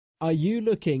Are you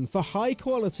looking for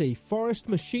high-quality forest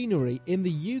machinery in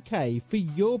the UK for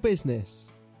your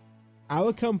business?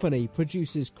 Our company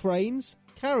produces cranes,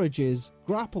 carriages,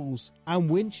 grapples and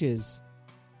winches.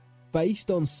 Based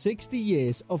on 60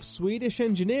 years of Swedish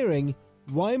engineering,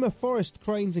 Weimar forest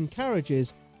cranes and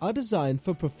carriages are designed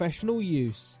for professional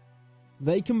use.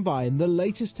 They combine the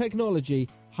latest technology,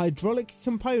 hydraulic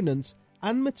components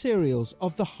and materials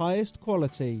of the highest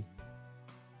quality.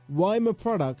 Weimar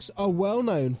products are well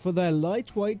known for their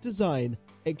lightweight design,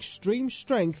 extreme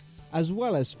strength, as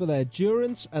well as for their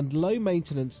durance and low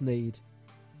maintenance need.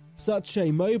 Such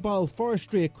a mobile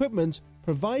forestry equipment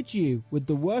provides you with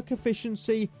the work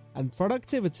efficiency and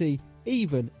productivity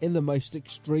even in the most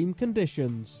extreme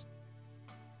conditions.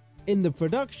 In the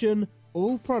production,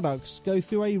 all products go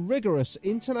through a rigorous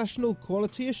international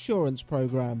quality assurance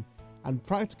program and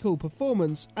practical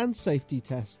performance and safety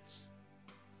tests.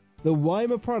 The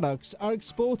Weimar products are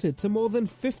exported to more than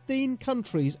 15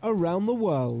 countries around the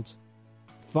world.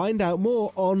 Find out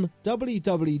more on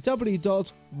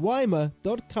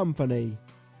www.weimar.company.